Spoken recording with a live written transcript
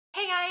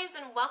guys,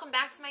 and welcome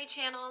back to my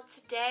channel.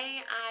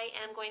 Today I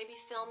am going to be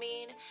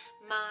filming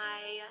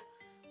my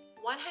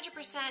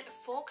 100%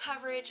 full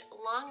coverage,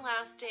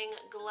 long-lasting,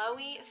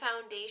 glowy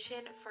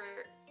foundation for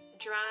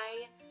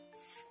dry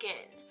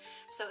skin.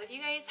 So if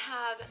you guys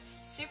have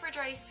super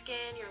dry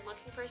skin, you're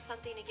looking for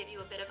something to give you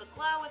a bit of a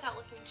glow without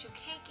looking too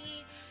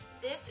cakey,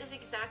 this is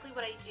exactly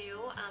what I do.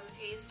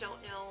 If you guys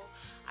don't know,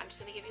 I'm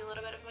just going to give you a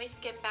little bit of my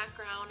skin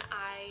background.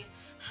 I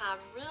have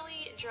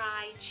really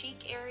dry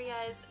cheek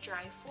areas,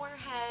 dry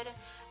forehead,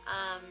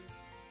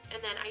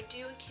 and then I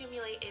do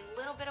accumulate a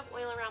little bit of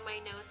oil around my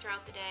nose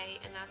throughout the day,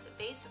 and that's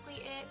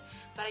basically it.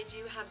 But I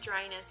do have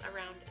dryness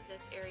around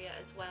this area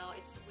as well.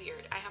 It's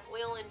weird. I have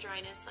oil and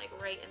dryness like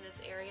right in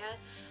this area,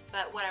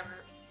 but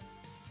whatever.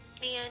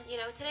 And you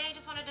know, today I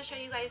just wanted to show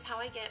you guys how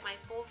I get my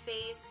full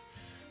face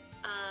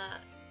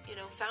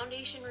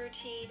foundation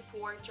routine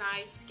for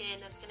dry skin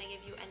that's going to give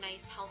you a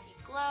nice healthy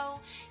glow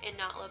and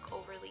not look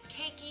overly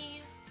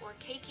cakey or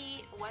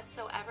cakey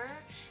whatsoever.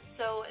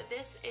 So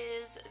this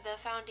is the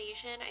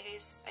foundation.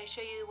 I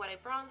show you what I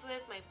bronze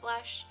with, my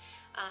blush,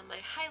 my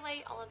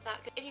highlight, all of that.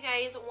 If you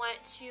guys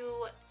want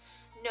to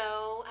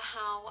know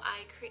how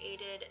I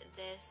created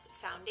this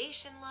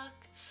foundation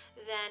look,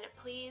 then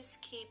please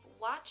keep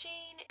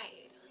watching.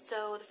 Okay,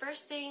 so the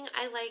first thing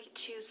I like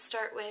to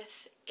start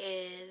with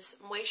is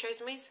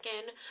moisturizing my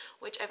skin,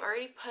 which I've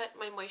already put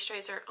my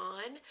moisturizer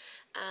on,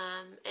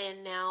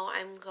 and now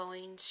I'm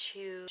going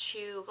to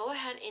go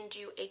ahead and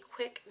do a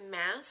quick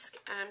mask.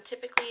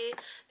 Typically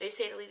they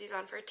say to leave these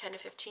on for 10 to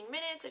 15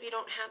 minutes. If you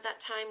don't have that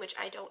time, which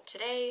I don't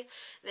today,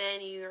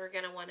 then you're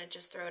going to want to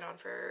just throw it on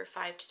for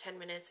 5 to 10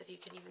 minutes if you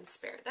can even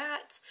spare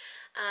that.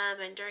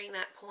 And during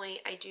that point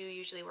I do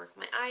usually work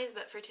my eyes,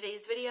 but for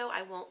today's video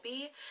I won't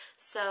be.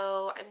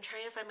 So I'm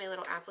trying to find my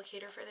little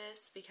applicator for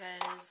this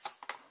because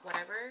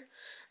whatever.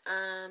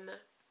 And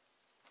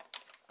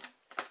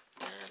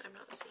I'm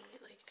not seeing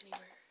it like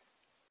anywhere.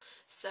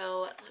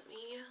 So let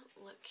me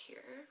look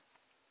here.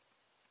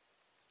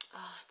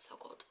 Oh, it's so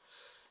cold.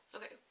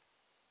 Okay.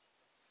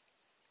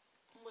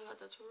 Oh my god,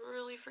 that's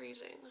really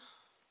freezing.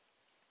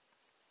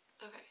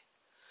 Okay.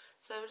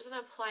 So I'm just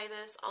going to apply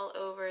this all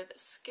over the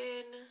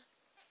skin.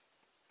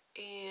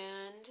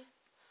 And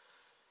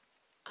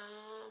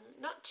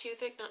not too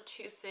thick, not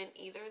too thin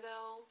either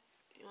though.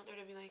 You want there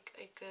to be like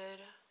a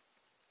good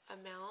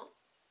amount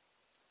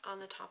on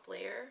the top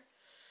layer.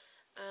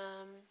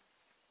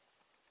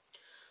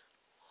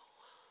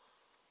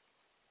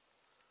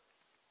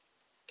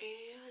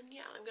 And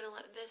yeah, I'm gonna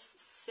let this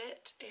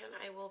sit and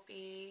I will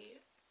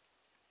be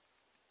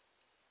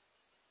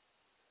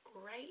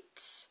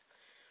right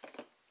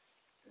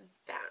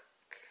back.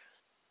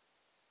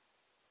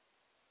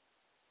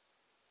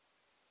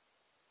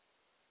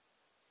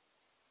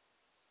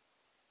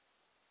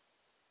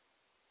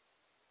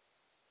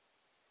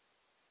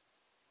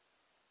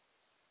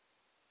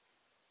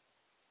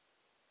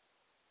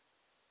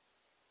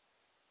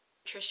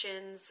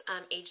 Nutrition's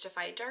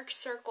Age-Defy Dark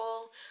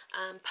Circle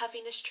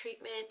puffiness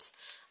treatment,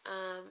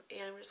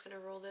 and I'm just going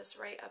to roll this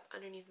right up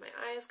underneath my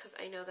eyes because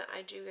I know that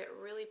I do get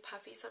really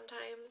puffy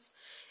sometimes,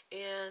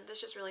 and this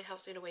just really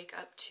helps me to wake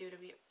up too, to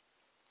be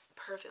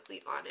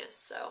perfectly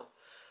honest. So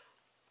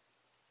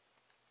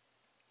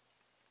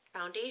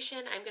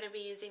foundation, I'm going to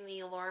be using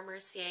the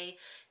Mercier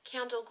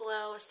Candle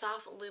Glow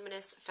Soft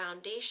Luminous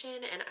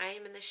Foundation, and I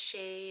am in the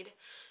shade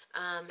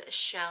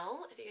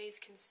Shell, if you guys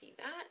can see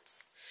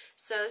that.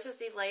 So this is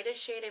the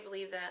lightest shade I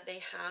believe that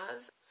they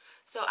have.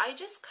 So I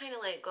just kind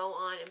of like go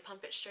on and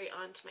pump it straight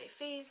onto my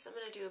face. I'm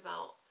going to do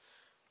about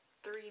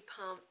 3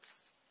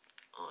 pumps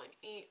on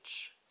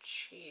each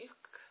cheek.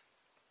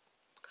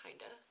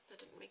 Kinda. That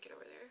didn't make it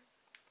over there.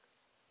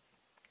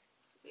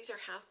 These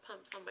are half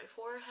pumps on my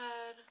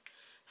forehead,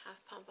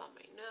 half pump on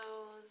my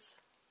nose,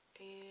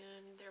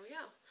 and there we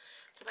go.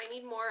 So if I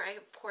need more, I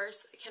of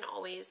course can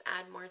always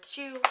add more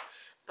too,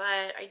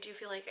 but I do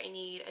feel like I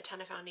need a ton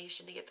of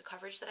foundation to get the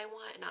coverage that I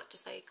want, and not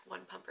just like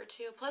 1 pump or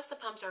 2. Plus the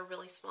pumps are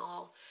really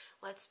small,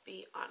 let's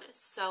be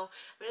honest. So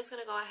I'm just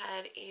going to go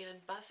ahead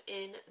and buff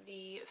in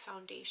the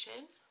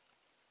foundation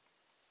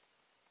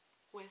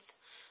with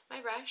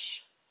my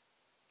brush.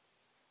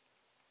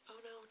 Oh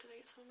no, did I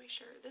get some on my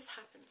shirt? This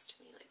happens to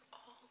me like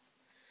all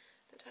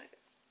the time.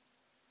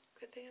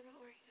 Good thing I'm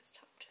not wearing this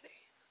top today.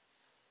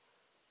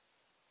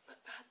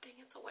 But bad thing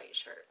it's a white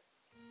shirt.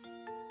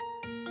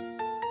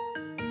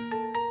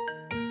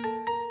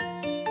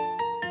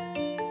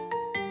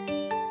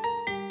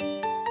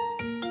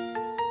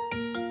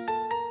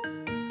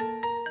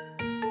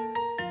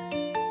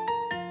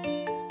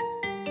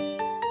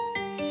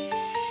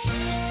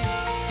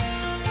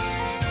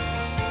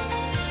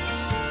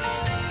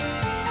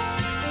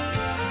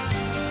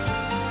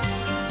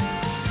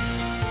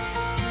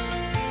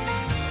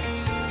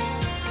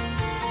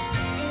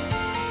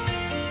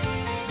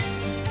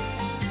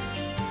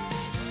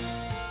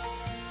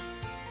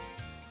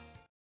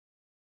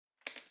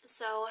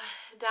 So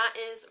that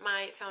is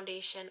my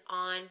foundation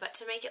on, but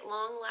to make it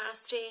long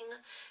lasting,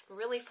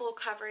 really full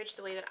coverage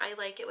the way that I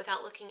like it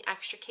without looking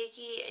extra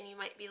cakey, and you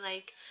might be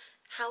like,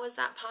 How is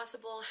that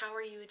possible? How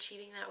are you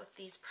achieving that with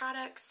these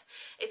products?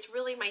 It's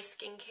really my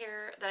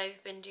skincare that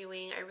I've been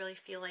doing. I really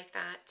feel like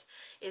that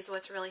is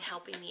what's really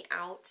helping me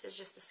out, is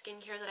just the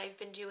skincare that I've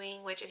been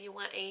doing, which if you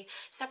want a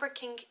separate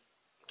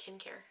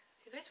skincare,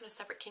 you guys want a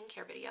separate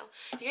skincare video?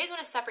 If you guys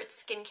want a separate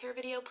skincare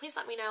video, please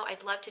let me know.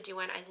 I'd love to do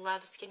one. I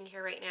love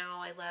skincare right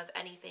now. I love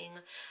anything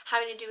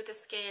having to do with the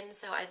skin,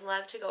 so I'd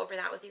love to go over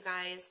that with you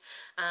guys.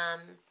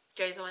 If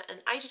you guys want an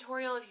eye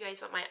tutorial, if you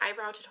guys want my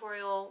eyebrow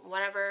tutorial,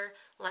 whatever,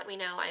 let me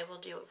know. I will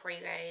do it for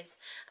you guys.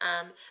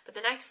 But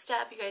the next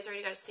step, you guys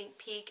already got a sneak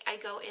peek, I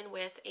go in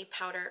with a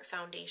powder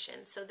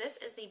foundation. So this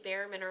is the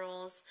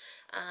Bareminerals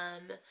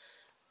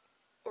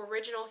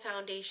original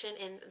foundation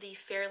in the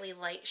fairly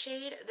light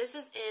shade. This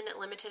is in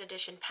limited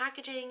edition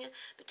packaging,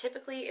 but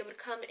typically it would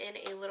come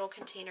in a little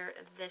container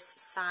this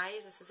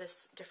size. This is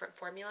a different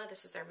formula.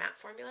 This is their matte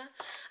formula.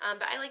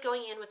 But I like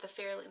going in with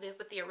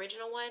the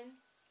original one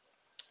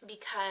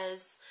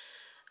because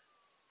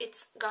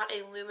it's got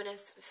a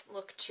luminous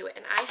look to it.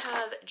 And I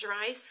have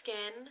dry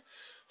skin,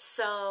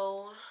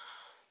 so,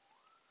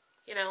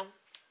 you know,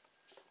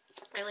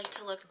 I like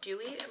to look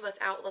dewy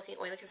without looking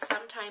oily, because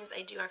sometimes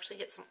I do actually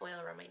get some oil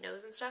around my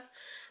nose and stuff,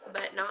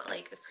 but not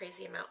like a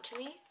crazy amount to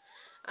me.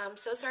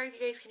 So sorry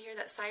if you guys can hear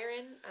that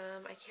siren.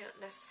 I can't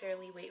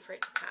necessarily wait for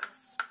it to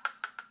pass.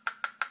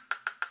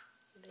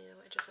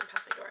 I just went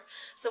past my door.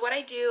 So what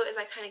I do is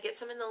I kind of get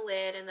some in the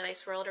lid and then I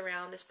swirl it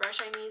around. This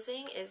brush I'm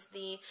using is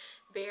the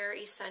Bare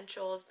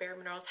Essentials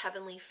Bareminerals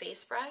Heavenly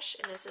Face Brush,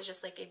 and this is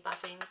just like a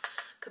buffing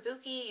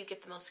kabuki. You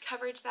get the most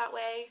coverage that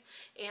way,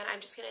 and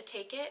I'm just going to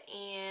take it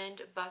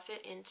and buff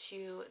it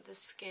into the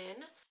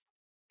skin.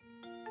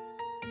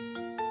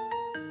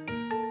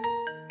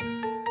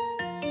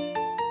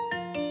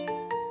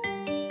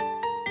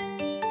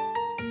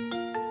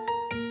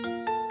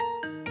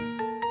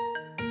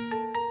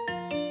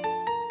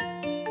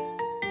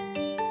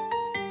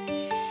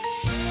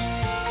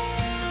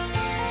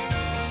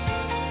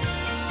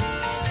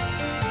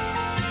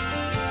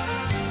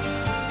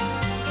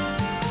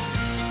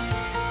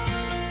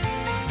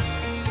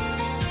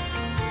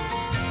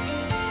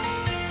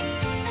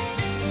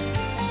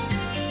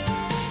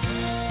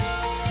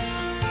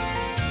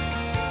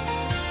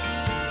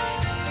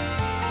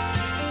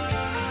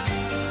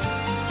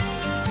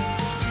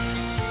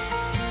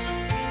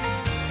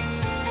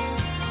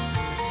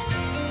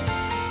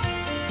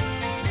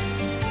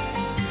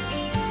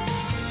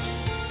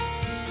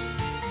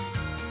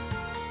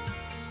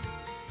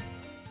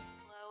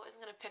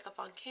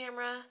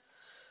 Camera,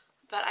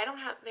 but I don't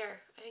have,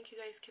 there, I think you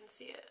guys can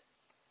see it.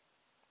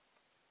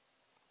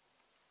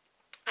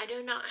 I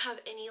do not have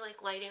any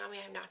like lighting on me.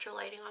 I have natural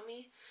lighting on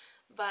me,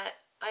 but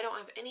I don't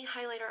have any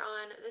highlighter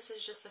on. This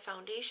is just the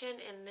foundation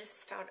and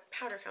this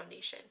powder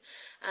foundation.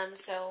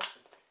 So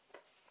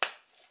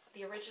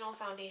the original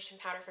foundation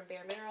powder from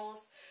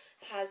Bareminerals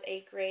has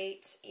a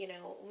great, you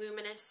know,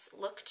 luminous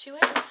look to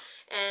it,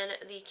 and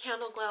the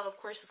Candle Glow, of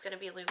course, is going to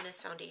be a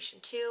luminous foundation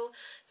too.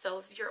 So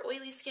if you're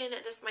oily skin,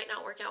 this might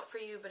not work out for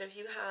you, but if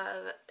you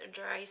have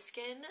dry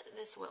skin,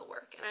 this will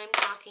work. And I'm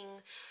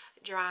talking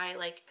dry,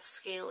 like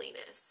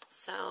scaliness.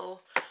 So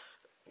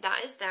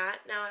that is that.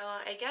 Now,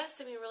 I guess,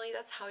 I mean, really,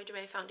 that's how I do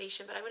my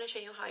foundation, but I'm going to show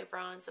you how I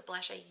bronze, the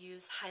blush I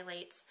use,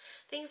 highlights,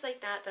 things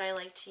like that I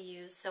like to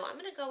use. So I'm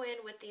going to go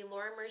in with the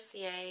Laura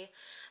Mercier.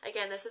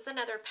 Again, this is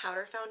another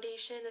powder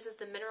foundation. This is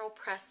the Mineral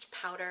Pressed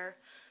Powder.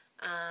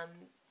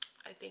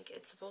 I think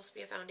it's supposed to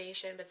be a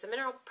foundation, but it's a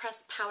Mineral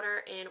Pressed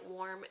Powder in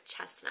Warm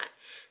Chestnut.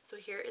 So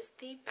here is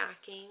the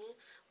backing,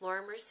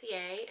 Laura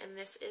Mercier, and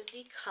this is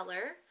the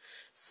color.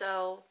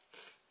 So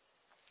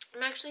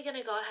I'm actually going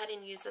to go ahead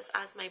and use this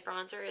as my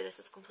bronzer. This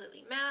is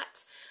completely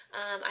matte.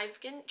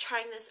 I've been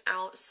trying this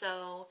out,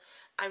 so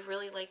I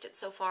really liked it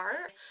so far.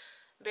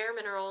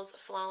 Bareminerals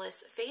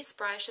Flawless Face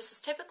Brush. This is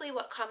typically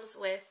what comes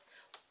with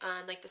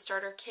like the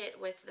starter kit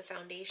with the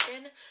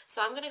foundation.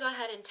 So I'm going to go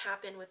ahead and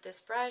tap in with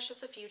this brush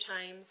just a few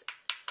times.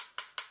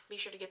 Be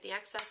sure to get the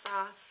excess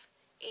off.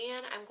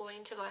 And I'm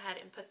going to go ahead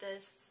and put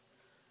this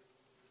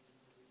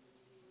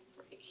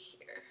right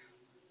here,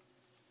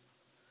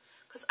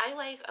 because I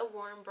like a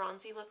warm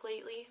bronzy look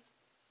lately,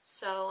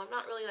 so I'm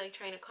not really like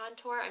trying to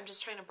contour. I'm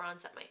just trying to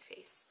bronze up my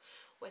face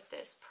with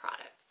this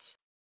product.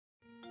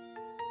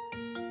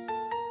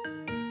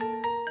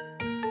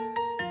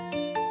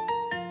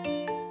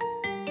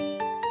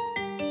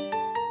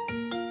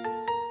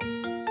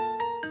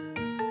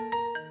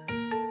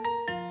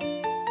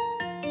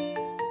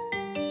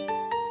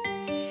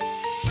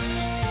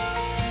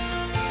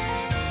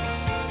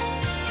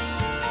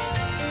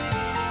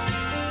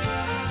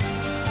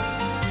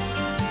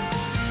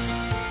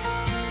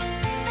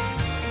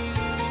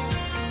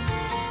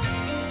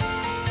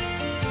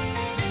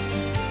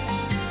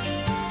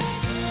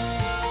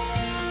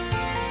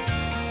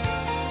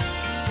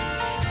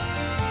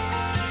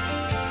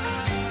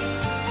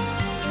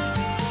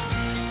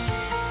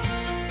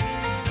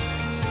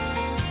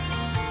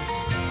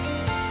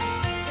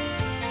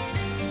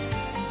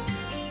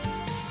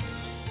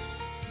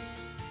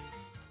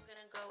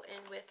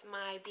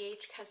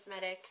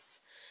 Cosmetics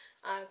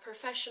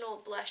professional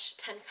blush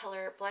 10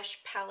 color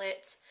blush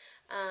palette.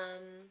 Yeah,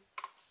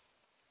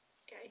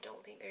 I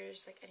don't think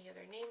there's like any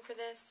other name for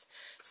this.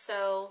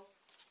 So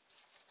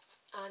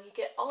you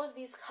get all of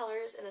these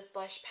colors in this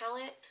blush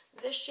palette,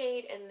 this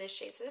shade and this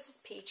shade. So this is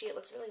peachy, it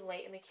looks really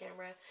light in the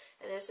camera,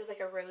 and this is like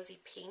a rosy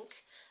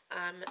pink.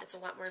 It's a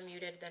lot more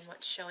muted than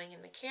what's showing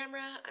in the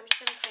camera. I'm just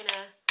going to kind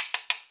of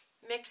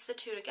mix the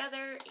two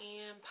together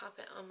and pop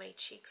it on my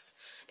cheeks.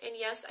 And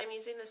yes, I'm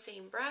using the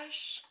same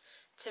brush.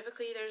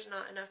 Typically there's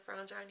not enough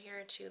bronzer on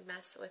here to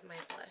mess with my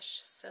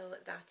blush, so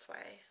that's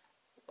why.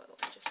 Whoa,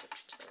 I just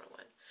dipped into the wrong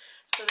one.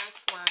 So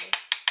that's why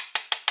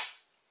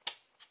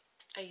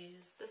I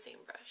use the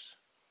same brush.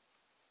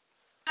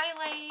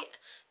 Highlight,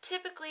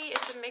 typically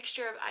it's a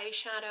mixture of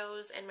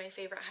eyeshadows and my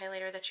favorite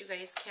highlighter that you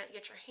guys can't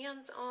get your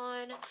hands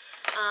on,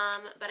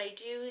 but I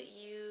do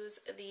use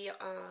the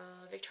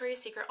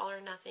Victoria's Secret All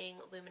or Nothing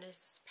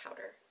Luminous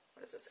Powder.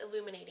 What is this?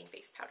 Illuminating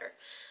Face Powder.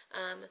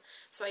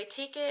 So I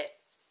take it,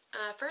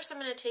 first I'm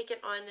going to take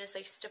it on this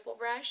like stipple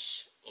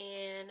brush,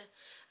 and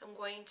I'm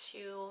going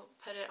to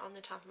put it on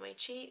the top of my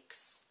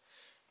cheeks,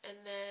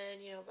 and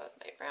then, you know, above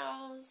my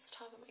brows,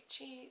 top of my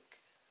cheek.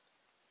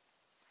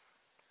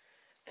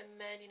 And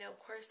then, you know, of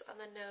course, on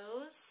the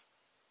nose.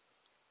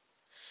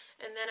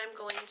 And then I'm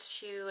going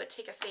to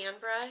take a fan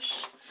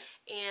brush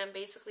and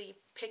basically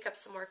pick up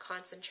some more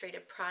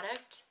concentrated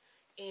product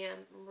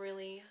and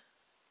really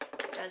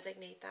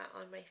designate that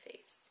on my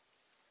face.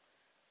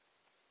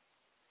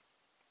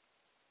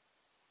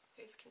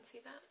 You guys can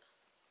see that?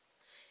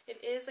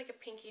 It is like a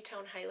pinky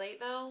tone highlight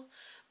though,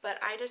 but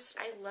I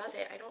love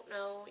it. I don't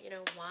know, you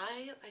know,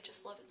 why. I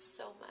just love it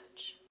so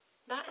much.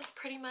 That is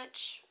pretty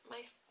much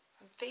my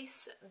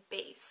face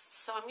base.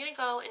 So I'm going to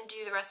go and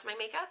do the rest of my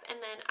makeup, and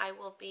then I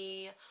will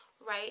be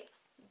right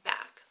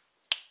back.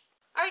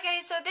 Alright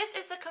guys, so this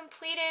is the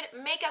completed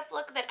makeup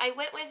look that I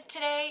went with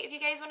today. If you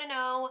guys want to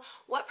know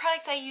what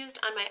products I used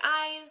on my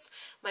eyes,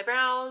 my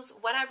brows,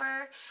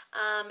 whatever,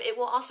 it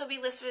will also be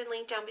listed and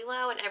linked down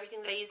below, and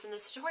everything that I used in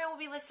this tutorial will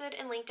be listed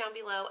and linked down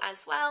below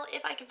as well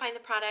if I can find the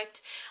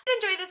product. If you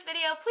enjoyed this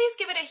video, please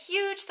give it a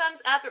huge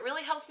thumbs up. It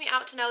really helps me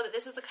out to know that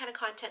this is the kind of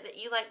content that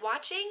you like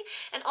watching,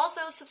 and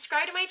also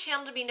subscribe to my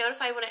channel to be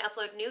notified when I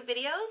upload new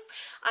videos.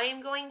 I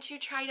am going to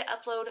try to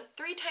upload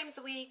 3 times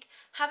a week.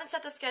 Haven't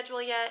set the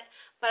schedule yet,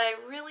 but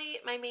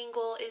my main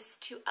goal is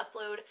to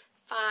upload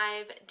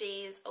 5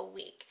 days a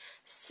week.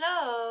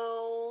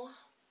 So,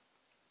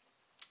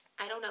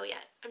 I don't know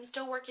yet. I'm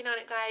still working on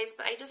it, guys,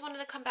 but I just wanted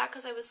to come back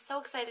because I was so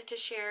excited to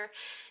share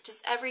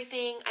just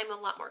everything. I'm a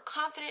lot more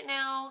confident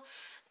now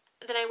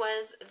than I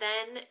was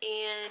then,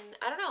 and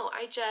I don't know,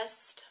 I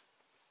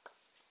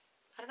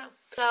don't know.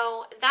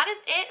 So that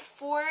is it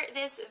for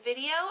this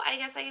video. I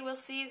guess I will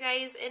see you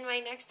guys in my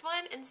next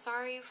one, and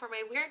sorry for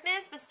my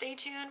weirdness, but stay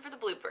tuned for the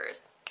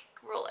bloopers.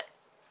 Roll it.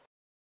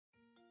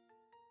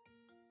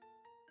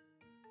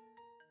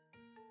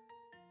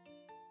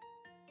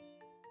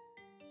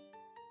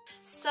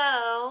 So,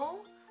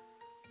 I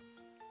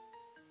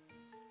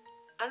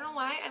don't know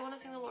why I want to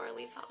sing the Laura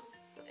Lee song.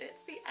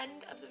 It's the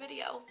end of the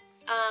video.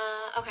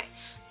 Okay,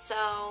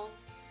 so,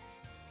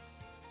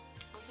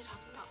 what was I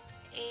talking about?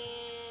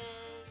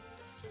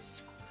 And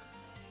subscribe.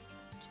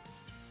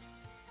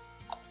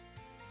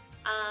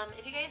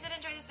 If you guys did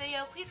enjoy this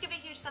video, please give it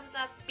a huge thumbs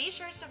up. Be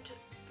sure to...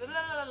 Do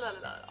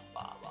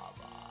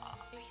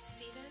you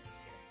see this?